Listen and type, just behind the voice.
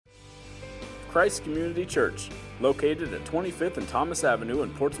Christ Community Church, located at 25th and Thomas Avenue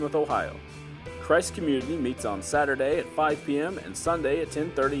in Portsmouth, Ohio. Christ Community meets on Saturday at 5 p.m. and Sunday at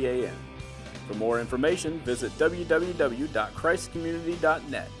 10:30 a.m. For more information, visit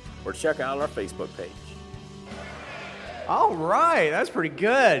www.christcommunity.net or check out our Facebook page. All right, that's pretty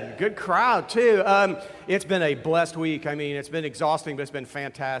good. Good crowd, too. It's been a blessed week. I mean, it's been exhausting, but it's been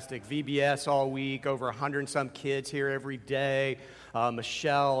fantastic. VBS all week, over 100 and some kids here every day.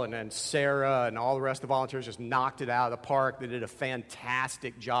 Michelle and Sarah and all the rest of the volunteers just knocked it out of the park. They did a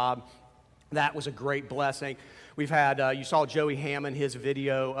fantastic job. That was a great blessing. We've had, you saw Joey Hammond, his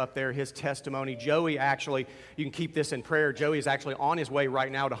video up there, his testimony. Joey actually, you can keep this in prayer. Joey is actually on his way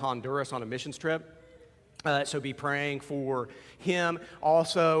right now to Honduras on a missions trip. So be praying for him.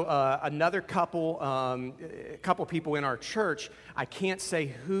 Also, another couple people in our church. I can't say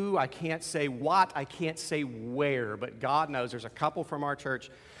who, I can't say what, I can't say where, but God knows there's a couple from our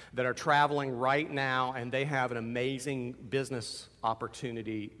church that are traveling right now, and they have an amazing business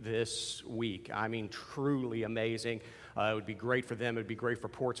opportunity this week. I mean, truly amazing. It would be great for them. It would be great for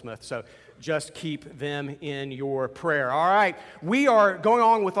Portsmouth. So just keep them in your prayer. All right. We are going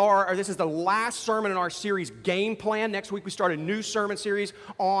on with this is the last sermon in our series, Game Plan. Next week we start a new sermon series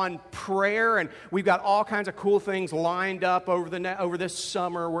on prayer, and we've got all kinds of cool things lined up over this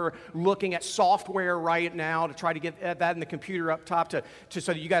summer. We're looking at software right now to try to get that in the computer up top so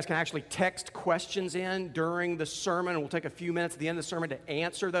that you guys can actually text questions in during the sermon. And we'll take a few minutes at the end of the sermon to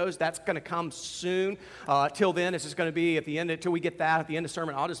answer those. That's going to come soon. Till then, it's just going to be at the end, until we get that at the end of the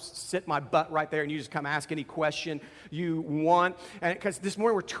sermon, I'll just sit my butt right there and you just come ask any question you want. And because this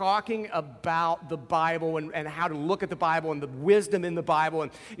morning we're talking about the Bible and how to look at the Bible and the wisdom in the Bible.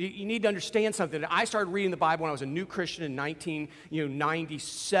 And you need to understand something. I started reading the Bible when I was a new Christian in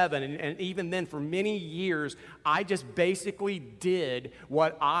 1997. And even then, for many years, I just basically did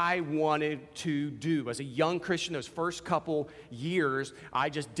what I wanted to do. As a young Christian, those first couple years,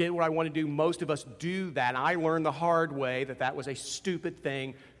 I just did what I wanted to do. Most of us do that. I learned the hard way that was a stupid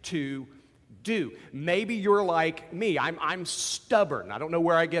thing to do. Maybe you're like me. I'm stubborn. I don't know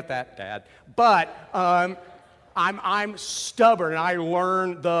where I get that, Dad. But I'm stubborn, and I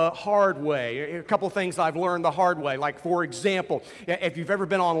learned the hard way. A couple of things I've learned the hard way. Like, for example, if you've ever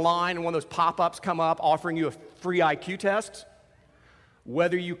been online and one of those pop-ups come up offering you a free IQ test,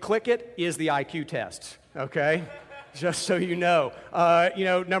 whether you click it is the IQ test, okay? Just so you know.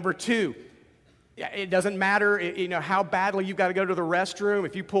 Number two, it doesn't matter, how badly you've got to go to the restroom.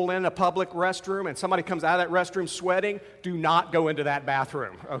 If you pull in a public restroom and somebody comes out of that restroom sweating, do not go into that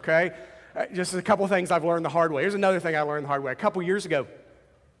bathroom, okay? Just a couple of things I've learned the hard way. Here's another thing I learned the hard way. A couple years ago,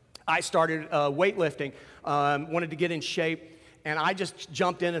 I started weightlifting, wanted to get in shape, and I just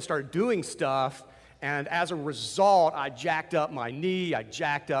jumped in and started doing stuff. And as a result, I jacked up my knee, I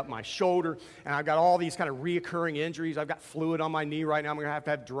jacked up my shoulder, and I've got all these kind of reoccurring injuries. I've got fluid on my knee right now. I'm going to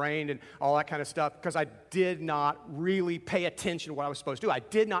have drained and all that kind of stuff because I did not really pay attention to what I was supposed to do. I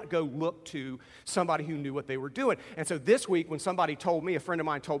did not go look to somebody who knew what they were doing. And so this week, when somebody told me, a friend of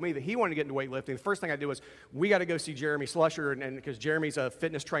mine told me that he wanted to get into weightlifting, the first thing I did was, we got to go see Jeremy Slusher, and because Jeremy's a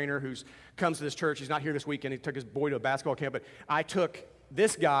fitness trainer who comes to this church. He's not here this weekend. He took his boy to a basketball camp, but I took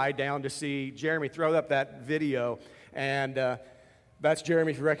this guy down to see Jeremy. Throw up that video, and that's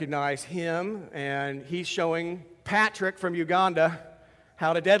Jeremy if you recognize him, and he's showing Patrick from Uganda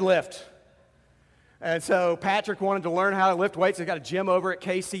how to deadlift. And so Patrick wanted to learn how to lift weights. He's got a gym over at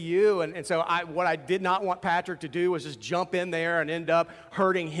KCU. And so what I did not want Patrick to do was just jump in there and end up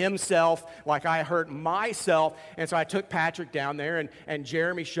hurting himself like I hurt myself. And so I took Patrick down there, and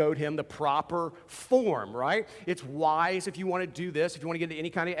Jeremy showed him the proper form, right? It's wise, if you want to do this, if you want to get into any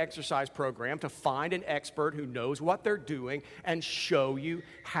kind of exercise program, to find an expert who knows what they're doing and show you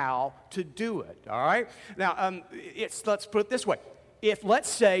how to do it, all right? Now, let's put it this way. If, let's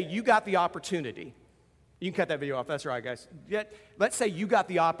say, you got the opportunity. You can cut that video off. That's right, guys. Let's say you got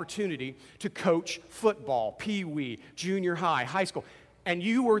the opportunity to coach football, peewee, junior high, high school, and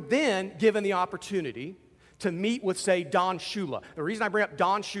you were then given the opportunity to meet with, say, Don Shula. The reason I bring up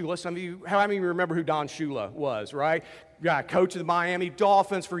Don Shula, how many of you remember who Don Shula was, right? Yeah, coach of the Miami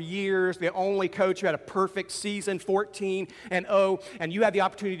Dolphins for years, the only coach who had a perfect season, 14-0, and you had the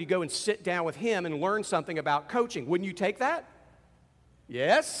opportunity to go and sit down with him and learn something about coaching. Wouldn't you take that?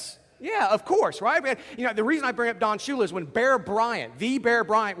 Yes? Yeah, of course, right? The reason I bring up Don Shula is when Bear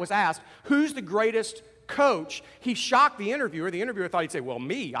Bryant was asked, who's the greatest coach, he shocked the interviewer. The interviewer thought he'd say, well,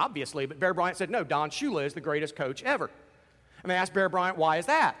 me, obviously. But Bear Bryant said, no, Don Shula is the greatest coach ever. And they asked Bear Bryant, why is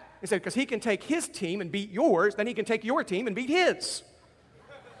that? He said, because he can take his team and beat yours, then he can take your team and beat his.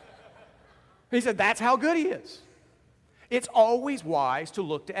 He said, that's how good he is. It's always wise to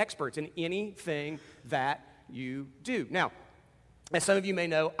look to experts in anything that you do. Now, as some of you may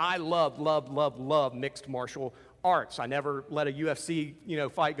know, I love mixed martial arts. I never let a UFC,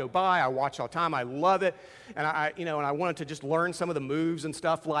 fight go by. I watch all the time. I love it. And I wanted to just learn some of the moves and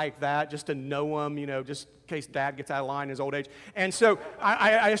stuff like that, just to know them, just in case Dad gets out of line in his old age. And so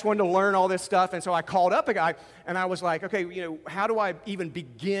I just wanted to learn all this stuff. And so I called up a guy, and I was like, okay, how do I even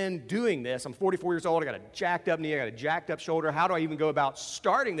begin doing this? I'm 44 years old. I got a jacked up knee. I got a jacked up shoulder. How do I even go about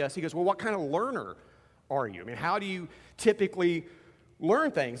starting this? He goes, well, what kind of learner are you? I mean, how do you typically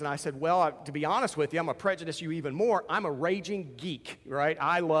learn things? And I said, well, to be honest with you, I'm going to prejudice you even more. I'm a raging geek, right?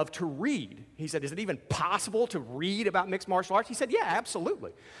 I love to read. He said, is it even possible to read about mixed martial arts? He said, yeah,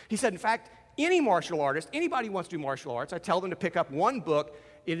 absolutely. He said, in fact, any martial artist, anybody who wants to do martial arts, I tell them to pick up one book.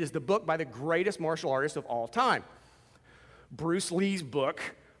 It is the book by the greatest martial artist of all time, Bruce Lee's book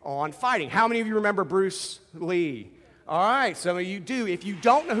on fighting. How many of you remember Bruce Lee? All right, some of you do. If you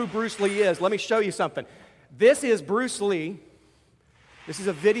don't know who Bruce Lee is, let me show you something. This is Bruce Lee. This is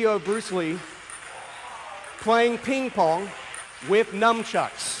a video of Bruce Lee playing ping pong with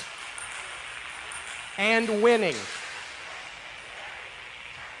nunchucks and winning.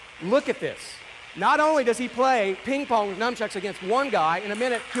 Look at this. Not only does he play ping pong with nunchucks against one guy, in a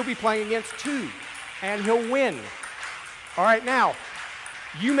minute he'll be playing against two, and he'll win. All right, now,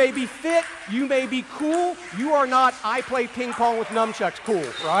 you may be fit, you may be cool, you are not, I play ping pong with nunchucks cool,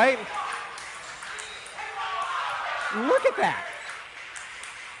 right? Look at that.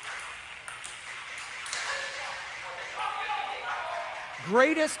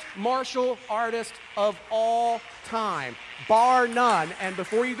 Greatest martial artist of all time, bar none. And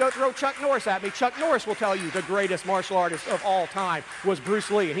before you go throw Chuck Norris at me, Chuck Norris will tell you the greatest martial artist of all time was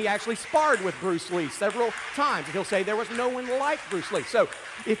Bruce Lee. And he actually sparred with Bruce Lee several times. And he'll say there was no one like Bruce Lee. So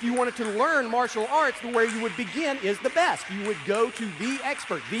if you wanted to learn martial arts, where you would begin is the best. You would go to the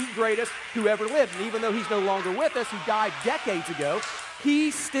expert, the greatest who ever lived. And even though he's no longer with us, he died decades ago,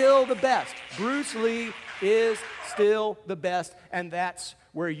 he's still the best. Bruce Lee is still the best, and that's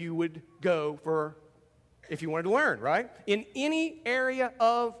where you would go for if you wanted to learn, right? In any area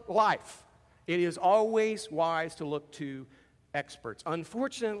of life, it is always wise to look to experts.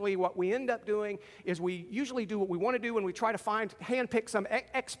 Unfortunately, what we end up doing is we usually do what we want to do when we try to handpick some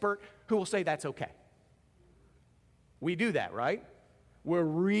expert who will say that's okay. We do that, right? We're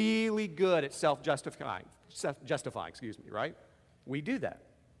really good at self-justifying, right? We do that.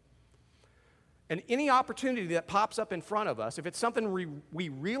 And any opportunity that pops up in front of us, if it's something we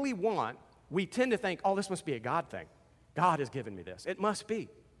really want, we tend to think, oh, this must be a God thing. God has given me this. It must be.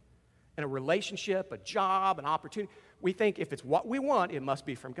 In a relationship, a job, an opportunity, we think if it's what we want, it must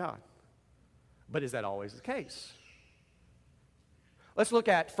be from God. But is that always the case? Let's look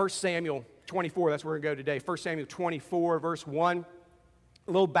at 1 Samuel 24. That's where we're going to go today. 1 Samuel 24, verse 1.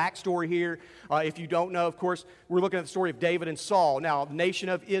 A little backstory here. If you don't know, of course, we're looking at the story of David and Saul. Now, the nation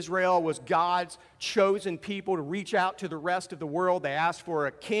of Israel was God's chosen people to reach out to the rest of the world. They asked for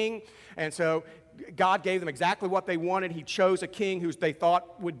a king, and so God gave them exactly what they wanted. He chose a king who they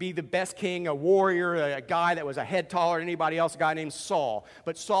thought would be the best king, a warrior, a guy that was a head taller than anybody else, a guy named Saul.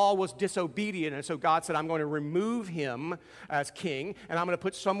 But Saul was disobedient, and so God said, I'm going to remove him as king, and I'm going to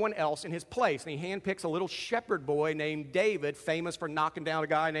put someone else in his place. And he handpicks a little shepherd boy named David, famous for knocking down a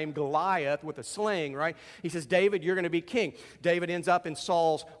guy named Goliath with a sling, right? He says, David, you're going to be king. David ends up in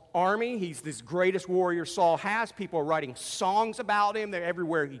Saul's army. He's this greatest warrior Saul has. People are writing songs about him. They're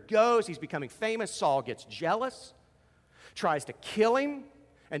everywhere he goes. He's becoming famous. Saul gets jealous, tries to kill him,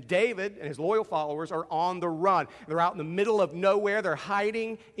 and David and his loyal followers are on the run. They're out in the middle of nowhere. They're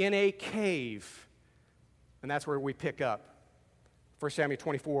hiding in a cave. And that's where we pick up 1 Samuel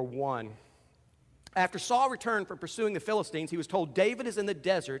 24, 1. After Saul returned from pursuing the Philistines, he was told David is in the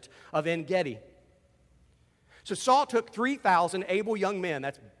desert of En-Gedi. So Saul took 3,000 able young men,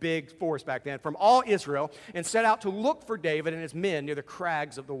 that's big force back then, from all Israel, and set out to look for David and his men near the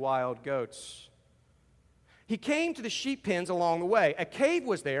crags of the wild goats. He came to the sheep pens along the way. A cave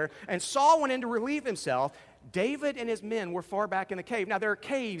was there, and Saul went in to relieve himself. David and his men were far back in the cave. Now, there are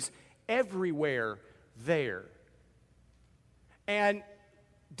caves everywhere there. And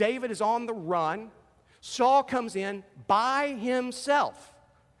David is on the run. Saul comes in by himself.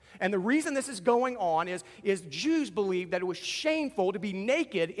 And the reason this is going on is Jews believed that it was shameful to be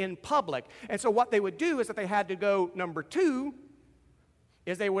naked in public. And so what they would do is that they had to go, number two,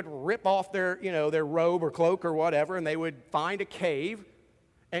 is they would rip off their robe or cloak or whatever, and they would find a cave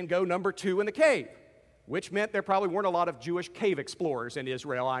and go number two in the cave, which meant there probably weren't a lot of Jewish cave explorers in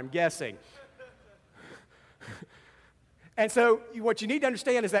Israel, I'm guessing. And so what you need to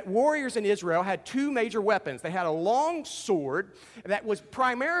understand is that warriors in Israel had two major weapons. They had a long sword that was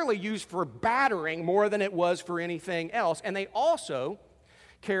primarily used for battering more than it was for anything else. And they also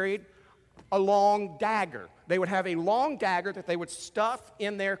carried a long dagger. They would have a long dagger that they would stuff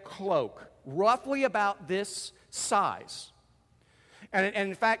in their cloak, roughly about this size. And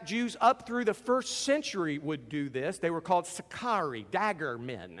in fact, Jews up through the first century would do this. They were called Sicarii, dagger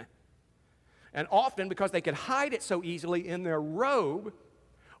men. And often, because they could hide it so easily in their robe,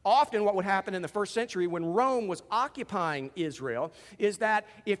 often what would happen in the first century when Rome was occupying Israel is that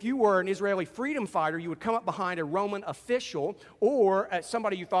if you were an Israeli freedom fighter, you would come up behind a Roman official or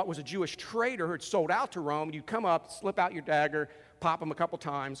somebody you thought was a Jewish traitor who had sold out to Rome. You'd come up, slip out your dagger, pop them a couple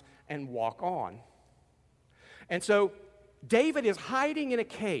times, and walk on. And so David is hiding in a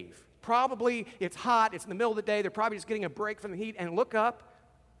cave. Probably it's hot, it's in the middle of the day, they're probably just getting a break from the heat, and look up,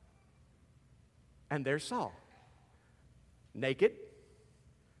 and there's Saul, naked,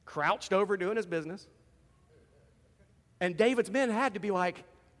 crouched over doing his business. And David's men had to be like,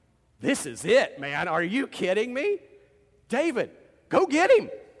 this is it, man. Are you kidding me? David, go get him.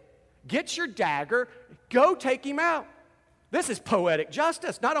 Get your dagger. Go take him out. This is poetic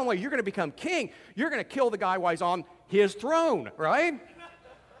justice. Not only you're going to become king, you're going to kill the guy while he's on his throne, right?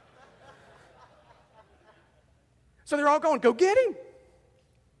 So they're all going, go get him.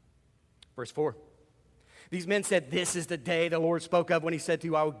 Verse 4. These men said, this is the day the Lord spoke of when he said to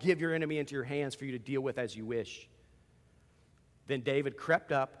you, I will give your enemy into your hands for you to deal with as you wish. Then David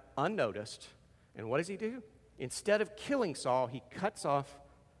crept up unnoticed, and what does he do? Instead of killing Saul, he cuts off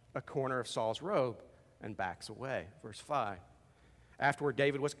a corner of Saul's robe and backs away. Verse 5. Afterward,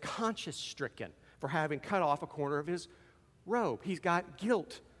 David was conscience-stricken for having cut off a corner of his robe. He's got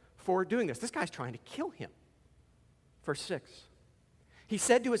guilt for doing this. This guy's trying to kill him. Verse 6. He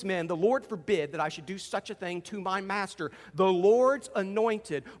said to his men, the Lord forbid that I should do such a thing to my master, the Lord's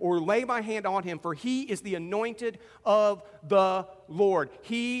anointed, or lay my hand on him, for he is the anointed of the Lord.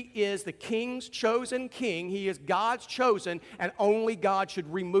 He is the king's chosen king. He is God's chosen, and only God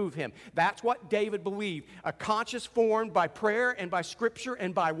should remove him. That's what David believed. A conscience formed by prayer and by scripture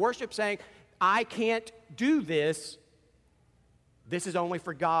and by worship, saying, I can't do this. This is only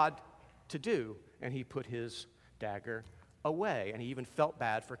for God to do. And he put his dagger away, and he even felt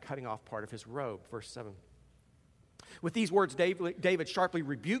bad for cutting off part of his robe. Verse 7. With these words, David sharply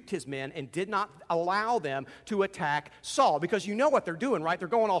rebuked his men and did not allow them to attack Saul, because you know what they're doing, right? They're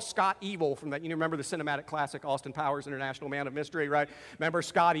going all Scott Evil from that. You remember the cinematic classic Austin Powers International Man of Mystery, right? Remember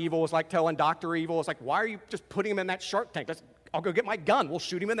Scott Evil was like telling Dr. Evil, it's like, why are you just putting him in that Shark Tank? I'll go get my gun. We'll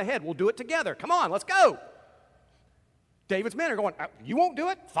shoot him in the head. We'll do it together. Come on, let's go. David's men are going, you won't do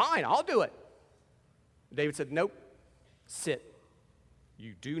it? Fine, I'll do it. David said, nope. Sit.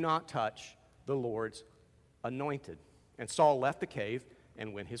 You do not touch the Lord's anointed. And Saul left the cave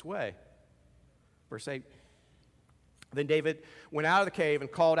and went his way. Verse 8. Then David went out of the cave and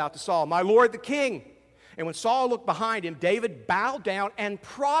called out to Saul, my Lord the king. And when Saul looked behind him, David bowed down and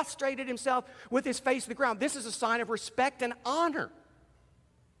prostrated himself with his face to the ground. This is a sign of respect and honor.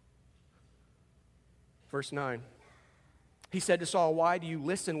 Verse 9. He said to Saul, why do you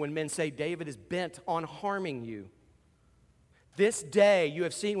listen when men say David is bent on harming you? This day you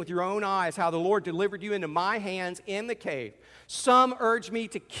have seen with your own eyes how the Lord delivered you into my hands in the cave. Some urged me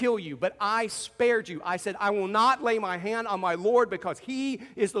to kill you, but I spared you. I said, I will not lay my hand on my Lord because he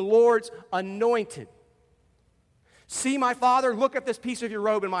is the Lord's anointed. See, my father, look at this piece of your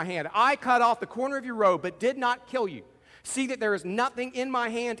robe in my hand. I cut off the corner of your robe, but did not kill you. See that there is nothing in my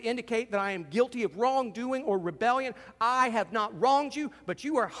hand to indicate that I am guilty of wrongdoing or rebellion. I have not wronged you, but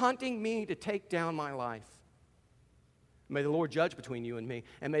you are hunting me to take down my life. May the Lord judge between you and me,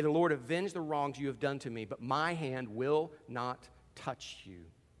 and may the Lord avenge the wrongs you have done to me, but my hand will not touch you.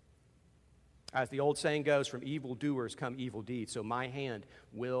 As the old saying goes, from evildoers come evil deeds, so my hand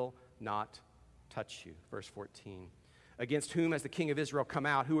will not touch you. Verse 14. Against whom has the king of Israel come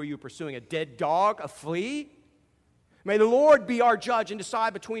out? Who are you pursuing? A dead dog, a flea? May the Lord be our judge and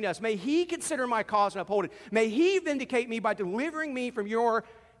decide between us. May he consider my cause and uphold it. May he vindicate me by delivering me from your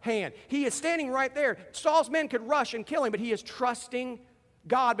hand. He is standing right there. Saul's men could rush and kill him, but he is trusting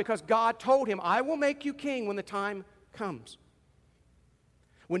God because God told him, I will make you king when the time comes.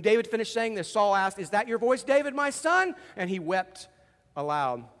 When David finished saying this, Saul asked, is that your voice, David, my son? And he wept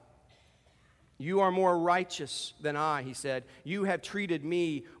aloud. You are more righteous than I, he said. You have treated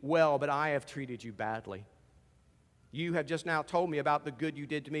me well, but I have treated you badly. You have just now told me about the good you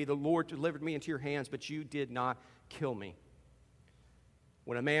did to me. The Lord delivered me into your hands, but you did not kill me.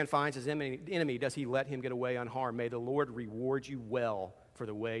 When a man finds his enemy, does he let him get away unharmed? May the Lord reward you well for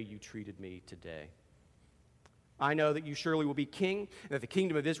the way you treated me today. I know that you surely will be king, and that the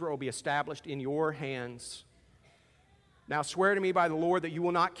kingdom of Israel will be established in your hands. Now swear to me by the Lord that you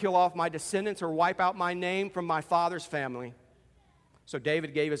will not kill off my descendants or wipe out my name from my father's family." So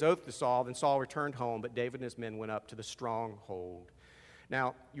David gave his oath to Saul. Then Saul returned home, but David and his men went up to the stronghold.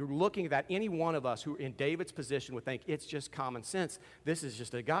 Now, you're looking at that. Any one of us who are in David's position would think it's just common sense. This is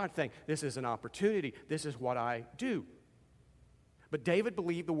just a God thing. This is an opportunity. This is what I do. But David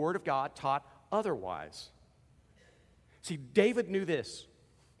believed the word of God taught otherwise. See, David knew this.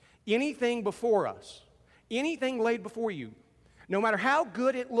 Anything before us, anything laid before you, no matter how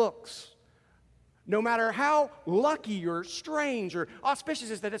good it looks, no matter how lucky or strange or auspicious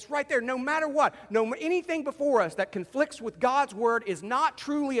it is that it's right there, no matter what, anything before us that conflicts with God's word is not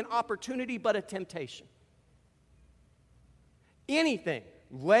truly an opportunity but a temptation. Anything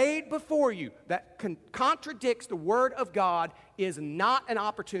laid before you that contradicts the word of God is not an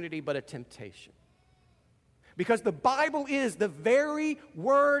opportunity but a temptation. Because the Bible is the very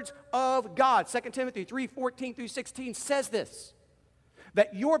words of God. 2 Timothy 3:14 through 16 says this,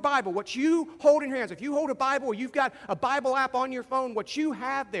 that your Bible, what you hold in your hands, if you hold a Bible or you've got a Bible app on your phone, what you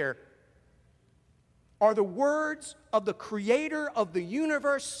have there are the words of the Creator of the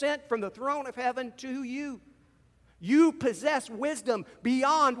universe sent from the throne of heaven to you. You possess wisdom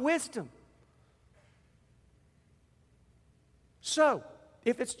beyond wisdom. So,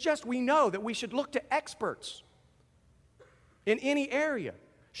 if it's just we know that we should look to experts in any area,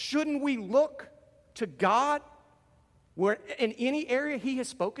 shouldn't we look to God where in any area He has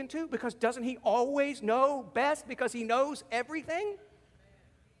spoken to? Because doesn't He always know best because He knows everything?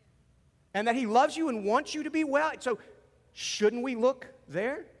 And that He loves you and wants you to be well. So shouldn't we look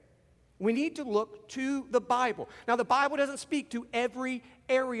there? We need to look to the Bible. Now, the Bible doesn't speak to every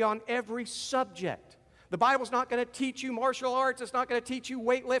area on every subject. The Bible's not going to teach you martial arts. It's not going to teach you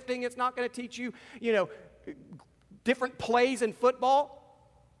weightlifting. It's not going to teach you, different plays in football.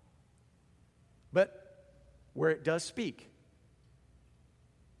 But where it does speak,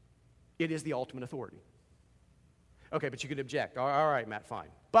 it is the ultimate authority. Okay, but you could object. All right, Matt, fine.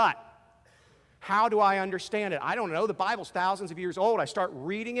 But how do I understand it? I don't know. The Bible's thousands of years old. I start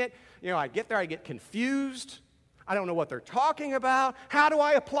reading it. I get there, I get confused. I don't know what they're talking about. How do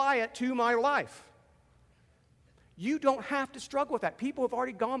I apply it to my life? You don't have to struggle with that. People have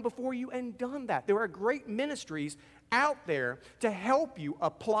already gone before you and done that. There are great ministries out there to help you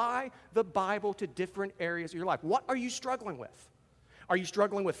apply the Bible to different areas of your life. What are you struggling with? Are you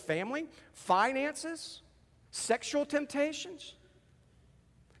struggling with family, finances, sexual temptations?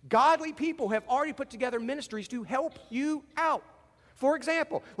 Godly people have already put together ministries to help you out. For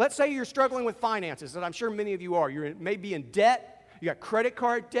example, let's say you're struggling with finances, and I'm sure many of you are. You may be in debt. You got credit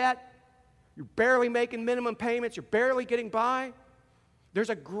card debt. You're barely making minimum payments. You're barely getting by. There's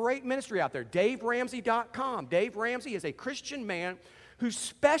a great ministry out there, DaveRamsey.com. Dave Ramsey is a Christian man who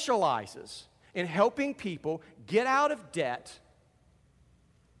specializes in helping people get out of debt,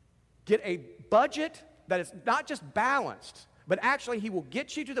 get a budget that is not just balanced, but actually he will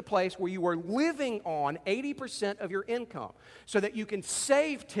get you to the place where you are living on 80% of your income so that you can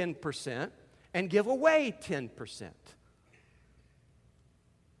save 10% and give away 10%.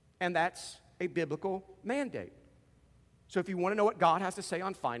 And that's a biblical mandate. So if you want to know what God has to say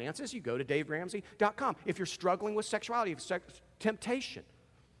on finances, you go to DaveRamsey.com. If you're struggling with sexuality, temptation,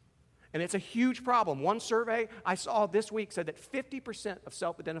 and it's a huge problem. One survey I saw this week said that 50% of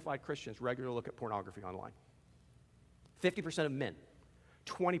self-identified Christians regularly look at pornography online. 50% of men,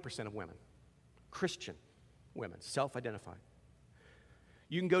 20% of women, Christian women, self-identified.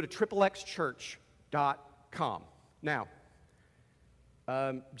 You can go to XXXchurch.com. Now,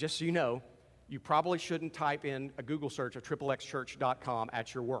 just so you know, you probably shouldn't type in a Google search of XXXchurch.com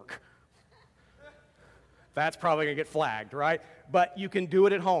at your work. That's probably going to get flagged, right? But you can do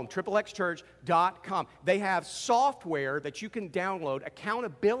it at home, XXXchurch.com. They have software that you can download,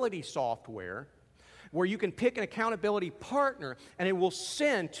 accountability software, where you can pick an accountability partner, and it will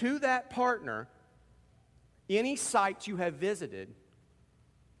send to that partner any sites you have visited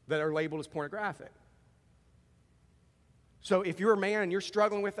that are labeled as pornographic. So if you're a man and you're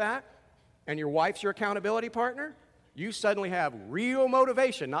struggling with that, and your wife's your accountability partner, you suddenly have real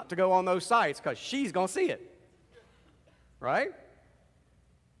motivation not to go on those sites because she's going to see it. Right?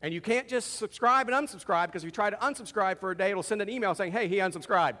 And you can't just subscribe and unsubscribe, because if you try to unsubscribe for a day, it'll send an email saying, hey, he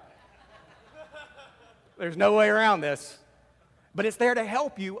unsubscribed. There's no way around this. But it's there to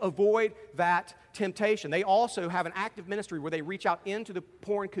help you avoid that temptation. They also have an active ministry where they reach out into the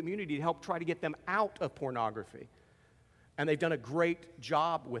porn community to help try to get them out of pornography. And they've done a great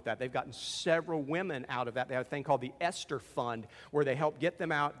job with that. They've gotten several women out of that. They have a thing called the Esther Fund, where they help get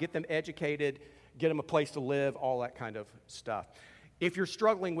them out, get them educated, get them a place to live, all that kind of stuff. If you're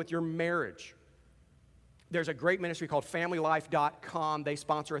struggling with your marriage, there's a great ministry called FamilyLife.com. They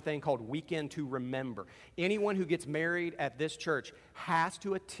sponsor a thing called Weekend to Remember. Anyone who gets married at this church has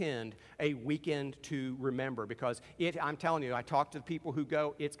to attend a Weekend to Remember because I'm telling you, I talk to the people who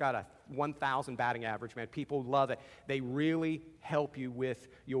go, it's got a 1,000 batting average, man. People love it. They really help you with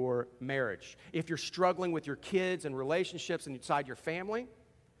your marriage. If you're struggling with your kids and relationships inside your family,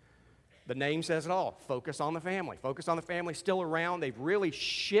 the name says it all. Focus on the family. Focus on the family. Still around. They've really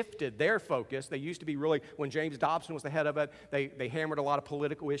shifted their focus. They used to be really, when James Dobson was the head of it, they hammered a lot of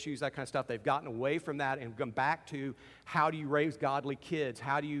political issues, that kind of stuff. They've gotten away from that and gone back to how do you raise godly kids?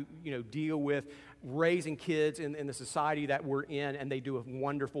 How do you deal with raising kids in the society that we're in? And they do a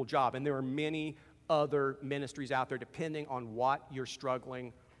wonderful job. And there are many other ministries out there depending on what you're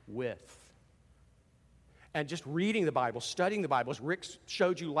struggling with. And just reading the Bible, studying the Bible, as Rick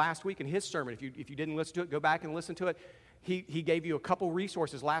showed you last week in his sermon. If you didn't listen to it, go back and listen to it. He gave you a couple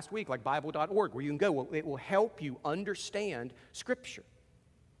resources last week, like Bible.org, where you can go. Well, it will help you understand Scripture.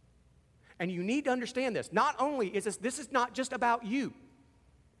 And you need to understand this. Not only is this is not just about you.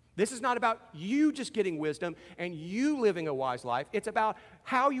 This is not about you just getting wisdom and you living a wise life. It's about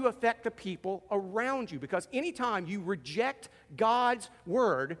how you affect the people around you. Because anytime you reject God's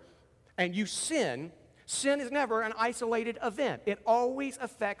word and you sin is never an isolated event. It always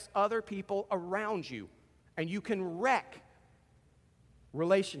affects other people around you. And you can wreck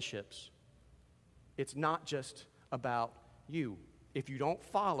relationships. It's not just about you. If you don't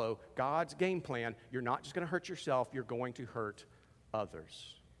follow God's game plan, you're not just going to hurt yourself, you're going to hurt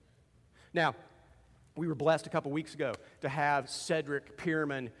others. Now, we were blessed a couple weeks ago to have Cedric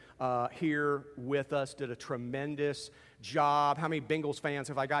Pierman here with us. Did a tremendous job. How many Bengals fans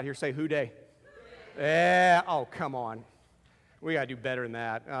have I got here? Say, "Who day?" Yeah, oh, come on. We got to do better than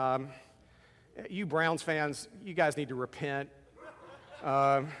that. You Browns fans, you guys need to repent.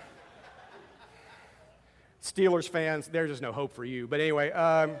 Steelers fans, there's just no hope for you. But anyway,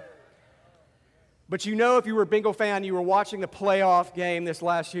 but if you were a Bengal fan, you were watching the playoff game this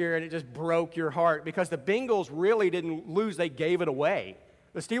last year, and it just broke your heart because the Bengals really didn't lose. They gave it away.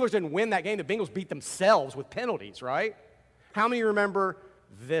 The Steelers didn't win that game. The Bengals beat themselves with penalties, right? How many remember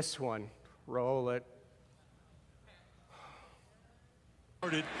this one? Roll it.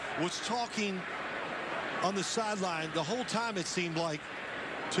 Was talking on the sideline the whole time. It seemed like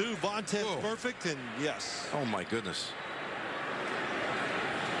to Vontaze Burfict, and yes. Oh my goodness.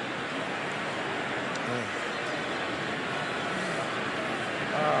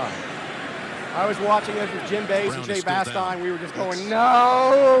 I was watching this with Jim Bass and Jay Bastine. We were just going,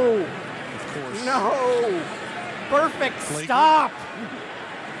 no, of course, no, Burfict, stop.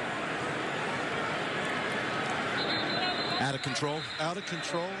 Out of control. Out of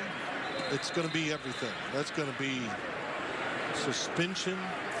control. It's going to be everything. That's going to be suspension,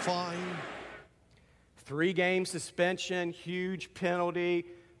 fine. 3-game suspension, huge penalty,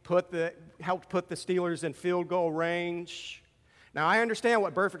 helped put the Steelers in field goal range. Now, I understand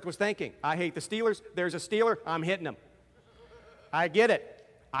what Burfict was thinking. I hate the Steelers. There's a Steeler. I'm hitting him. I get it.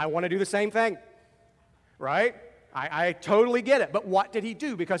 I want to do the same thing, right? I totally get it. But what did he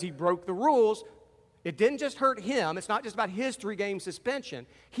do? Because he broke the rules. It didn't just hurt him. It's not just about his 3-game suspension.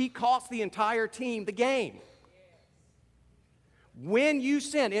 He cost the entire team the game. When you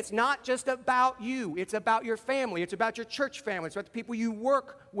sin, it's not just about you. It's about your family. It's about your church family. It's about the people you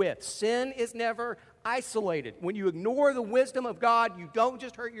work with. Sin is never isolated. When you ignore the wisdom of God, you don't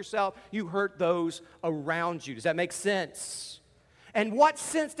just hurt yourself, you hurt those around you. Does that make sense? And what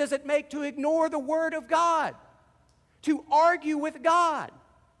sense does it make to ignore the Word of God? To argue with God?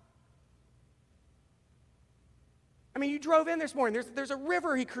 I mean, you drove in this morning. There's a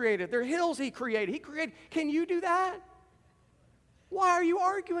river he created. There are hills he created. Can you do that? Why are you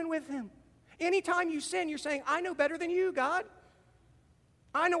arguing with him? Anytime you sin, you're saying, I know better than you, God.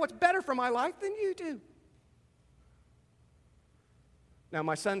 I know what's better for my life than you do. Now,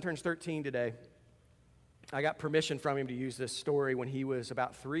 my son turns 13 today. I got permission from him to use this story when he was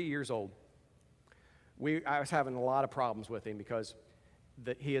about 3 years old. I was having a lot of problems with him because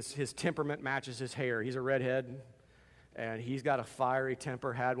his temperament matches his hair. He's a redhead. And he's got a fiery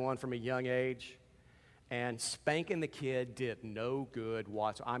temper, had one from a young age. And spanking the kid did no good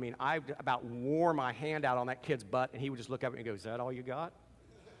whatsoever. I mean, I about wore my hand out on that kid's butt, and he would just look up at me and go, "Is that all you got?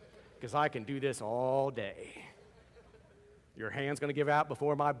 Because I can do this all day. Your hand's going to give out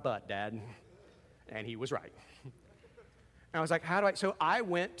before my butt, Dad." And he was right. And I was like, how do I? So I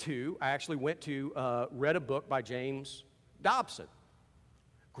actually went to read a book by James Dobson.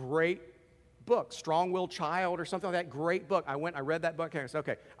 Great book, Strong-Willed Child or something like that. Great book. I read that book, and I said,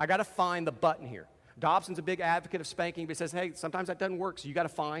 okay, I got to find the button here. Dobson's a big advocate of spanking, but he says, hey, sometimes that doesn't work, so you got to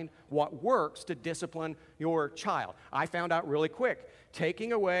find what works to discipline your child. I found out really quick.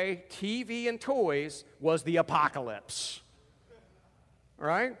 Taking away TV and toys was the apocalypse.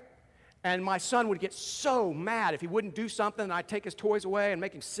 Right? And my son would get so mad if he wouldn't do something, and I'd take his toys away and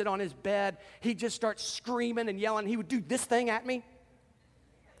make him sit on his bed. He'd just start screaming and yelling. He would do this thing at me.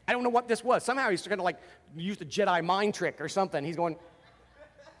 I don't know what this was. Somehow he's going to use the Jedi mind trick or something. He's going...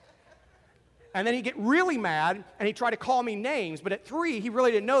 And then he'd get really mad, and he'd try to call me names. But at 3, he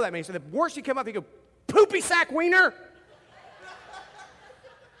really didn't know that many. So the worst he'd come up, he'd go, poopy sack wiener.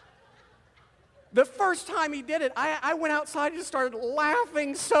 The first time he did it, I went outside and just started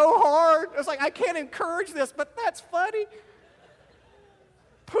laughing so hard. I was like, I can't encourage this, but that's funny.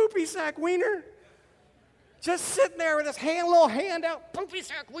 Poopy sack wiener. Just sitting there with his little hand out, poopy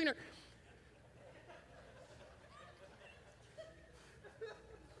sack wiener.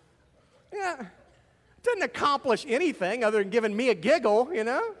 Yeah, didn't accomplish anything other than giving me a giggle, you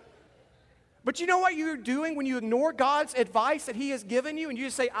know? But you know what you're doing when you ignore God's advice that He has given you and you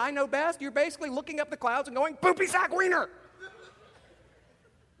just say, I know best? You're basically looking up the clouds and going, poopy sack wiener.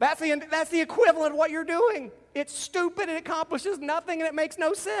 That's the equivalent of what you're doing. It's stupid, it accomplishes nothing, and it makes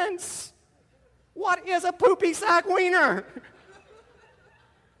no sense. What is a poopy sack wiener?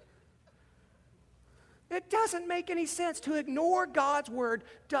 It doesn't make any sense. To ignore God's word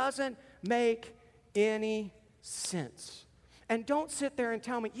doesn't make any sense. And don't sit there and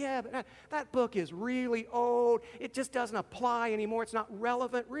tell me, yeah, but that book is really old. It just doesn't apply anymore. It's not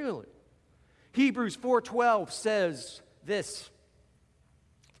relevant, really. Hebrews 4:12 says this.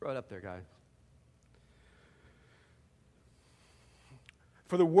 Throw it up there, guys.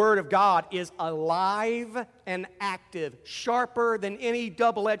 For the word of God is alive and active, sharper than any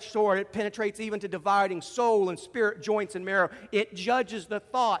double-edged sword. It penetrates even to dividing soul and spirit, joints and marrow. It judges the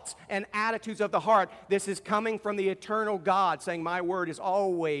thoughts and attitudes of the heart. This is coming from the eternal God, saying, my word is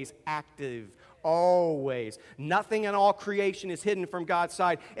always active. Always. Nothing in all creation is hidden from God's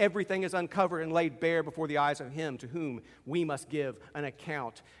sight. Everything is uncovered and laid bare before the eyes of Him to whom we must give an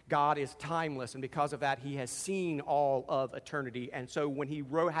account. God is timeless, and because of that, He has seen all of eternity. And so when He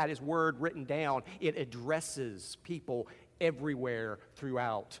had His word written down, it addresses people everywhere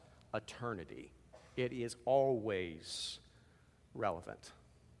throughout eternity. It is always relevant.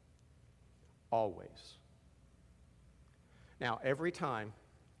 Always. Now, every time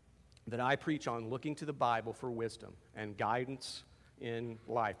that I preach on looking to the Bible for wisdom and guidance in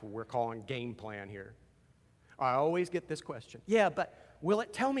life, what we're calling game plan here, I always get this question. Yeah, but will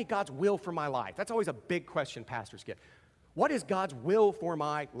it tell me God's will for my life? That's always a big question pastors get. What is God's will for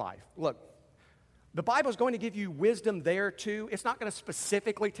my life? Look, the Bible is going to give you wisdom there too. It's not going to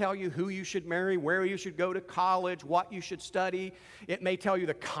specifically tell you who you should marry, where you should go to college, what you should study. It may tell you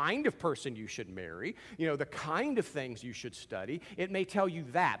the kind of person you should marry, the kind of things you should study. It may tell you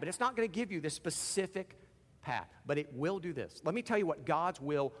that, but it's not going to give you the specific path. But it will do this. Let me tell you what God's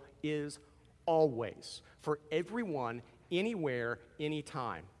will is always for everyone, anywhere,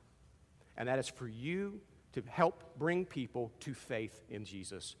 anytime. And that is for you to help bring people to faith in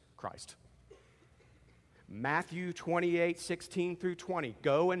Jesus Christ. Matthew 28:16-20.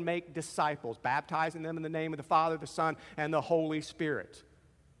 Go and make disciples, baptizing them in the name of the Father, the Son, and the Holy Spirit.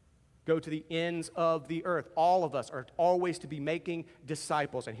 Go to the ends of the earth. All of us are always to be making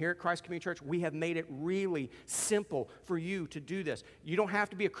disciples. And here at Christ Community Church, we have made it really simple for you to do this. You don't have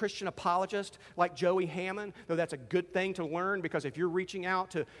to be a Christian apologist like Joey Hammond, though that's a good thing to learn, because if you're reaching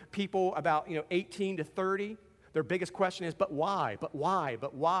out to people about 18 to 30, their biggest question is, but why? But why?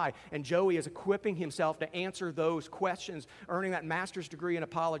 But why? And Joey is equipping himself to answer those questions, earning that master's degree in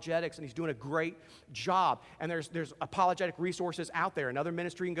apologetics, and he's doing a great job. And there's apologetic resources out there. Another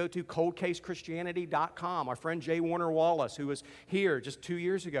ministry you can go to, coldcasechristianity.com. Our friend Jay Warner Wallace, who was here just 2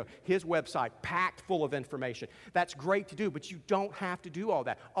 years ago, his website, packed full of information. That's great to do, but you don't have to do all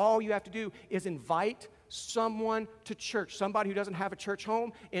that. All you have to do is invite someone to church. Somebody who doesn't have a church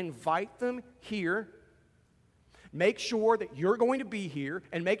home, invite them here. Make sure that you're going to be here,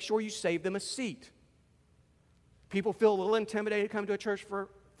 and make sure you save them a seat. People feel a little intimidated to come to a church for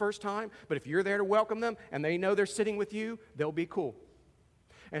first time, but if you're there to welcome them and they know they're sitting with you, they'll be cool.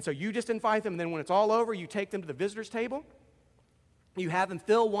 And so you just invite them, and then when it's all over, you take them to the visitor's table. You have them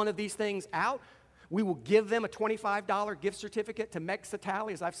fill one of these things out. We will give them a $25 gift certificate to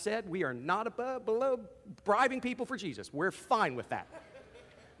Mexitali. As I've said, we are not below bribing people for Jesus. We're fine with that.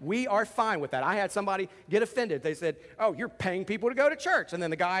 We are fine with that. I had somebody get offended. They said, oh, you're paying people to go to church. And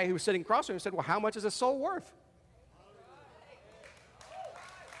then the guy who was sitting across from him said, well, how much is a soul worth?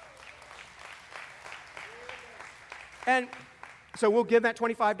 And so we'll give that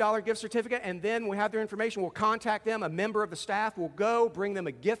 $25 gift certificate, and then we have their information. We'll contact them. A member of the staff will go, bring them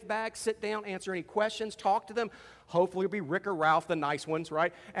a gift bag, sit down, answer any questions, talk to them. Hopefully it'll be Rick or Ralph, the nice ones,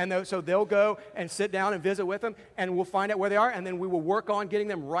 right? And so they'll go and sit down and visit with them, and we'll find out where they are, and then we will work on getting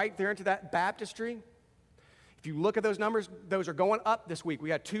them right there into that baptistry. If you look at those numbers, those are going up this week. We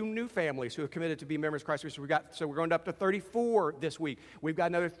got 2 new families who have committed to be members of Christ. So we're going up to 34 this week. We've got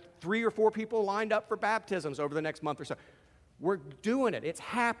another 3 or 4 people lined up for baptisms over the next month or so. We're doing it. It's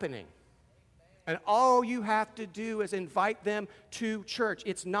happening. And all you have to do is invite them to church.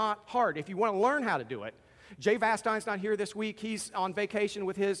 It's not hard. If you want to learn how to do it, Jay Vastein's not here this week. He's on vacation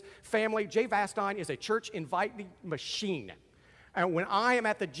with his family. Jay Vastein is a church inviting machine. And when I am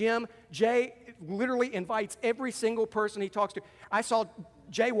at the gym, Jay literally invites every single person he talks to. I saw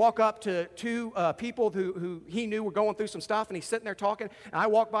Jay walk up to 2 people who he knew were going through some stuff, and he's sitting there talking, and I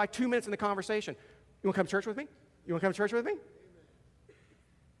walked by 2 minutes in the conversation. You want to come to church with me? You want to come to church with me?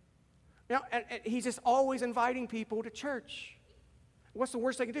 You know, and he's just always inviting people to church. What's the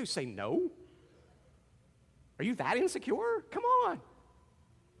worst they can do? Say no? Are you that insecure? Come on.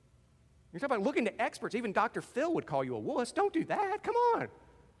 You're talking about looking to experts. Even Dr. Phil would call you a wuss. Don't do that. Come on.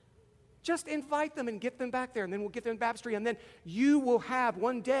 Just invite them and get them back there, and then we'll get them in baptistry, and then you will have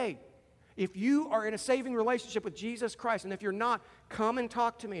one day, if you are in a saving relationship with Jesus Christ, and if you're not, come and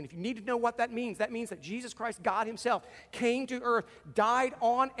talk to me. And if you need to know what that means that Jesus Christ, God himself, came to earth, died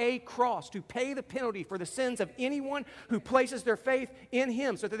on a cross to pay the penalty for the sins of anyone who places their faith in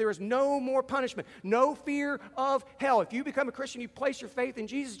him, so that there is no more punishment, no fear of hell. If you become a Christian, you place your faith in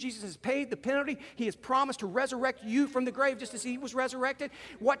Jesus. Jesus has paid the penalty. He has promised to resurrect you from the grave just as he was resurrected.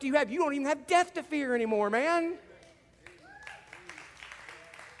 What do you have? You don't even have death to fear anymore, man.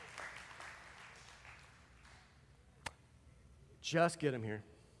 Just get them here.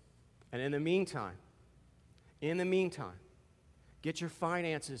 And in the meantime, get your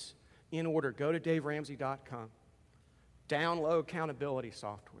finances in order. Go to DaveRamsey.com. Download accountability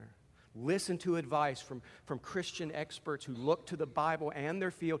software. Listen to advice from Christian experts who look to the Bible and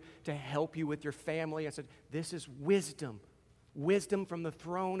their field to help you with your family. I said, this is wisdom. Wisdom from the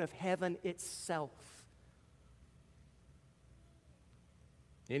throne of heaven itself.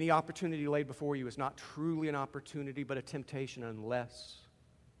 Any opportunity laid before you is not truly an opportunity, but a temptation unless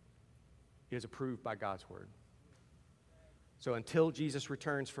it is approved by God's word. So until Jesus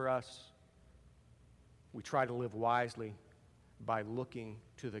returns for us, we try to live wisely by looking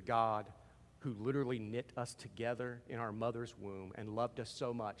to the God who literally knit us together in our mother's womb and loved us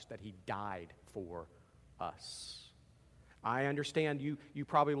so much that he died for us. I understand you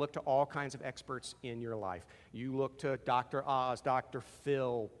probably look to all kinds of experts in your life. You look to Dr. Oz, Dr.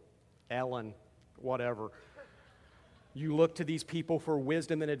 Phil, Ellen, whatever. You look to these people for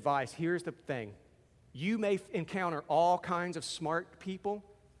wisdom and advice. Here's the thing. You may encounter all kinds of smart people.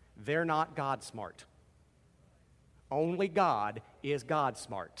 They're not God smart. Only God is God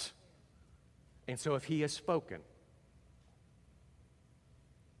smart. And so if he has spoken,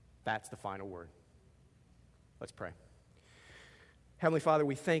 that's the final word. Let's pray. Heavenly Father,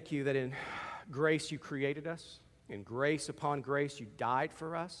 we thank you that in grace you created us. In grace upon grace you died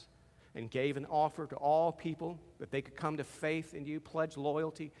for us and gave an offer to all people that they could come to faith in you, pledge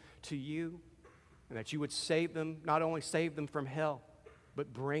loyalty to you, and that you would save them, not only save them from hell,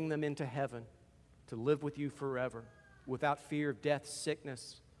 but bring them into heaven to live with you forever without fear of death,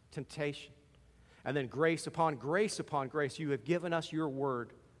 sickness, temptation. And then grace upon grace upon grace, you have given us your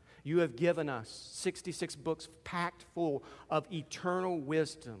word. You have given us 66 books packed full of eternal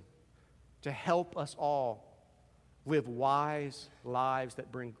wisdom to help us all live wise lives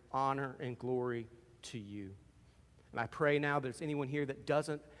that bring honor and glory to you. And I pray now that there's anyone here that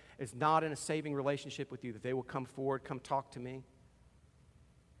is not in a saving relationship with you, that they will come forward, come talk to me.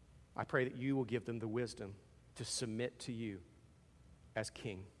 I pray that you will give them the wisdom to submit to you as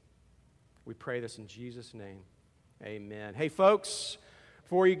King. We pray this in Jesus' name. Amen. Hey, folks.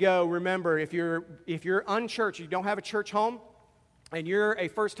 Before you go, remember, if you're unchurched, you don't have a church home, and you're a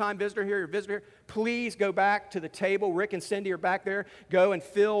first-time visitor here, you're a visitor here, please go back to the table. Rick and Cindy are back there. Go and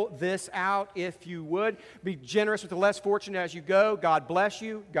fill this out if you would. Be generous with the less fortunate as you go. God bless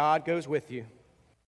you. God goes with you.